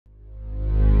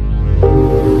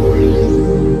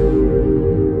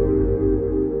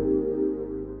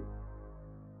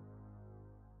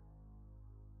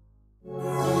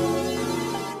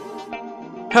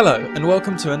Hello and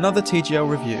welcome to another TGL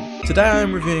review. Today I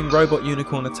am reviewing Robot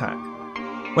Unicorn Attack.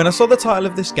 When I saw the title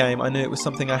of this game I knew it was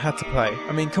something I had to play.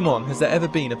 I mean, come on, has there ever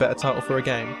been a better title for a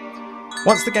game?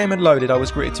 Once the game had loaded I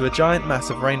was greeted to a giant mass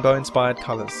of rainbow inspired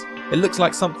colours. It looks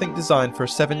like something designed for a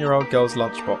 7-year-old girl's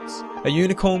lunchbox. A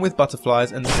unicorn with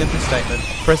butterflies and the simple statement,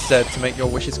 press Z to make your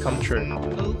wishes come true.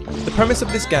 The premise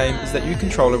of this game is that you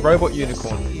control a robot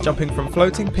unicorn, jumping from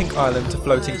floating pink island to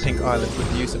floating pink island with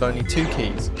the use of only 2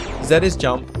 keys. Z is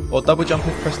jump, or double jump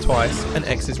if pressed twice, and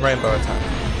X is rainbow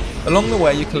attack. Along the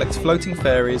way you collect floating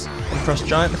fairies and crush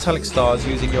giant metallic stars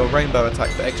using your rainbow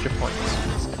attack for extra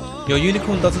points. Your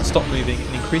unicorn doesn't stop moving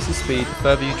and increases speed the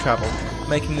further you travel,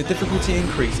 making the difficulty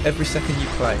increase every second you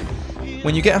play.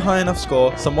 When you get a high enough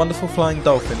score, some wonderful flying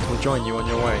dolphins will join you on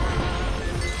your way.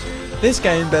 This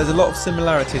game bears a lot of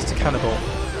similarities to Cannibal.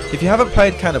 If you haven't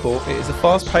played Cannibal, it is a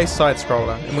fast-paced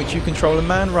side-scroller in which you control a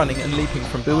man running and leaping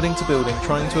from building to building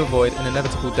trying to avoid an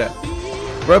inevitable death.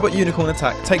 Robot Unicorn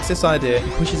Attack takes this idea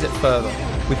and pushes it further,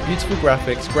 with beautiful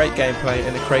graphics, great gameplay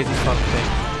and a crazy fun thing.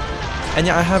 And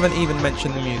yet I haven't even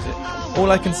mentioned the music. All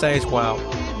I can say is wow.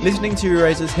 Listening to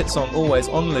Eraser's hit song Always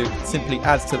on loop simply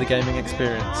adds to the gaming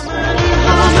experience.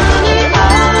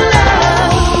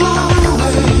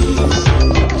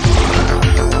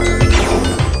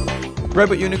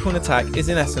 Robot Unicorn Attack is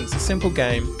in essence a simple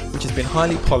game which has been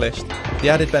highly polished with the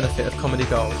added benefit of comedy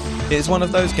gold. It is one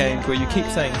of those games where you keep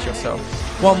saying to yourself,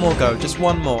 one more go, just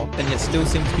one more, and yet still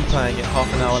seem to be playing it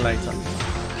half an hour later.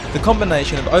 The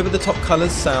combination of over-the-top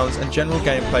colours, sounds and general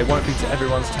gameplay won't be to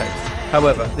everyone's taste.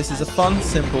 However, this is a fun,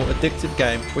 simple, addictive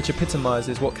game which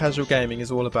epitomises what casual gaming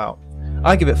is all about.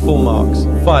 I give it 4 marks,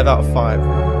 5 out of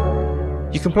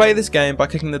 5. You can play this game by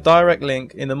clicking the direct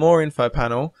link in the More Info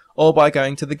panel or by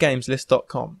going to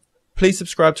TheGamesList.com. Please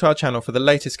subscribe to our channel for the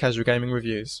latest casual gaming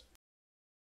reviews.